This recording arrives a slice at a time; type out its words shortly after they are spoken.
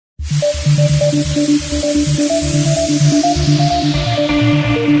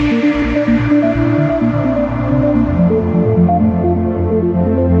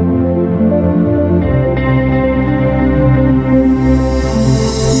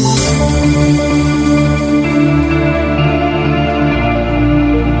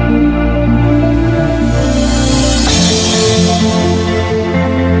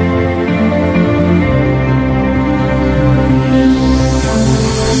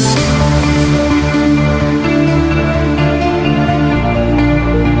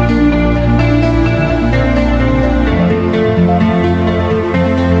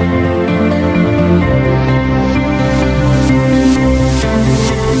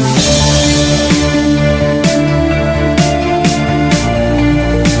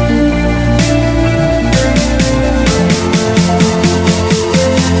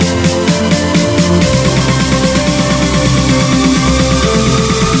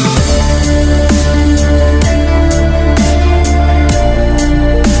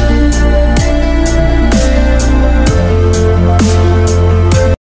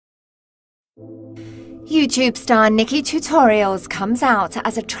YouTube star NikkieTutorials comes out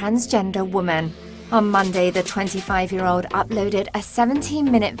as a transgender woman. On Monday, the 25-year-old uploaded a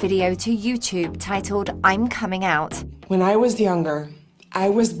 17-minute video to YouTube titled "I'm Coming Out." When I was younger, I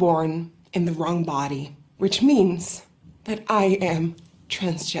was born in the wrong body, which means that I am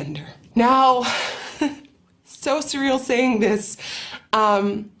transgender. Now, so surreal saying this.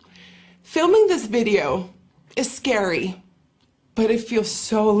 Filming this video is scary, but it feels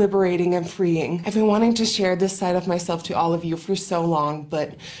so liberating and freeing. I've been wanting to share this side of myself to all of you for so long,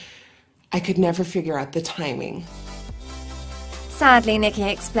 but I could never figure out the timing. Sadly, Nikki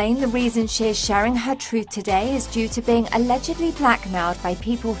explained the reason she is sharing her truth today is due to being allegedly blackmailed by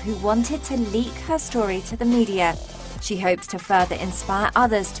people who wanted to leak her story to the media. She hopes to further inspire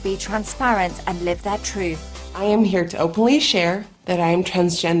others to be transparent and live their truth. I am here to openly share that I am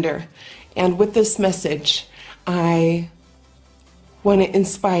transgender, and with this message, I want to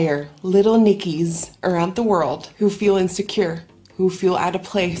inspire little Nikkies around the world who feel insecure, who feel out of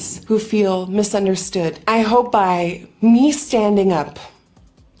place, who feel misunderstood. I hope by me standing up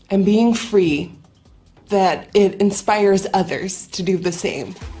and being free that it inspires others to do the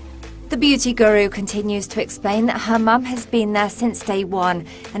same. The beauty guru continues to explain that her mum has been there since day one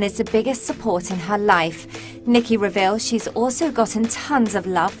and is the biggest support in her life. Nikki reveals she's also gotten tons of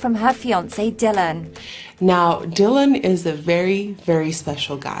love from her fiance Dylan. Now, Dylan is a very, very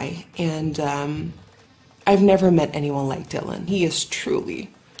special guy, and I've never met anyone like Dylan. He is truly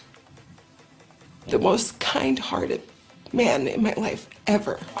the most kind-hearted man in my life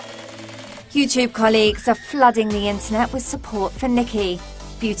ever. YouTube colleagues are flooding the internet with support for Nikki.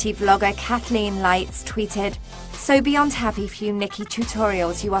 Beauty vlogger Kathleen Lights tweeted, "So beyond happy for you,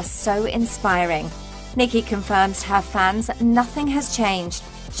 NikkieTutorials, you are so inspiring." Nikki confirms to her fans nothing has changed.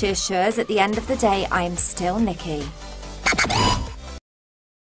 She assures at the end of the day, I am still Nikki.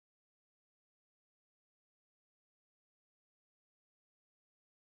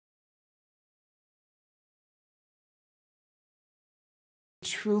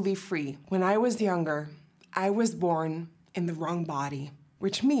 Truly free. When I was younger, I was born in the wrong body,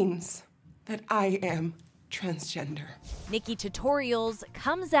 which means that I am transgender. NikkieTutorials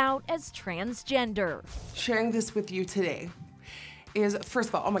comes out as transgender. Sharing this with you today is, first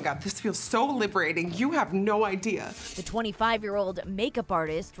of all, oh my God, this feels so liberating. You have no idea. The 25-year-old makeup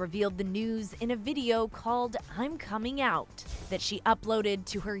artist revealed the news in a video called "I'm Coming Out" that she uploaded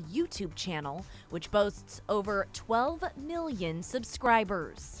to her YouTube channel, which boasts over 12 million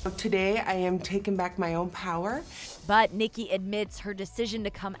subscribers. So today, I am taking back my own power. But Nikki admits her decision to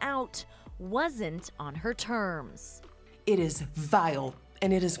come out wasn't on her terms. It is vile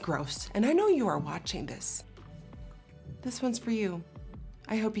and it is gross. And I know you are watching this. This one's for you.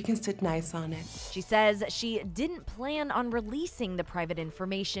 I hope you can sit nice on it. She says she didn't plan on releasing the private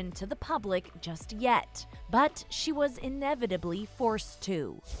information to the public just yet, but she was inevitably forced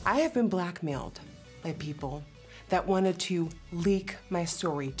to. I have been blackmailed by people that wanted to leak my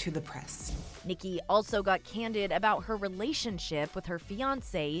story to the press. Nikki also got candid about her relationship with her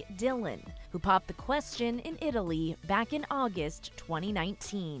fiance, Dylan, who popped the question in Italy back in August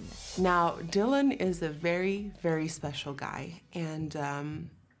 2019. Now, Dylan is a very, very special guy, and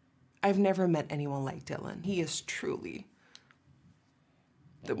I've never met anyone like Dylan. He is truly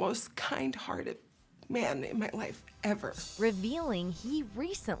the most kind-hearted man in my life ever. Revealing he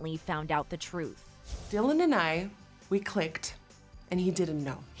recently found out the truth. Dylan and I, we clicked, and he didn't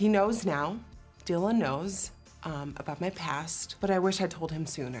know. He knows now. Dylan knows. about my past, but I wish I told him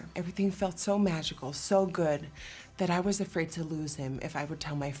sooner. Everything felt so magical, so good, that I was afraid to lose him if I would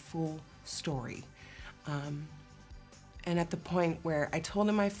tell my full story. And at the point where I told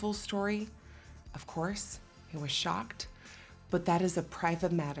him my full story, of course, he was shocked, but that is a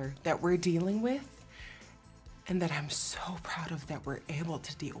private matter that we're dealing with and that I'm so proud of that we're able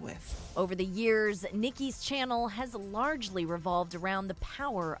to deal with. Over the years, Nikkie's channel has largely revolved around the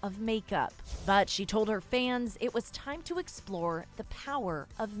power of makeup. But she told her fans it was time to explore the power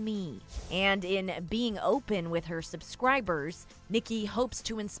of me. And in being open with her subscribers, Nikkie hopes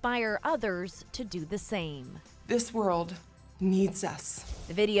to inspire others to do the same. This world needs us.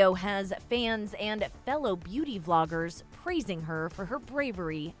 The video has fans and fellow beauty vloggers praising her for her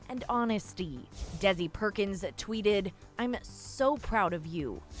bravery and honesty. Desi Perkins tweeted, "I'm so proud of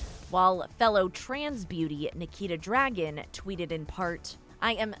you," while fellow trans beauty Nikita Dragon tweeted in part,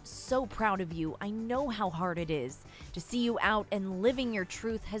 "I am so proud of you. I know how hard it is. To see you out and living your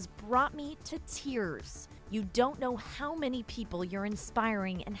truth has brought me to tears. You don't know how many people you're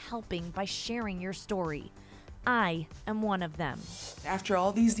inspiring and helping by sharing your story. I am one of them." After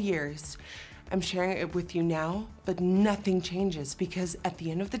all these years, I'm sharing it with you now, but nothing changes because at the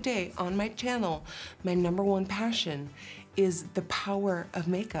end of the day, on my channel, my #1 passion is the power of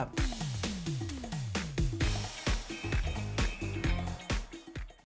makeup.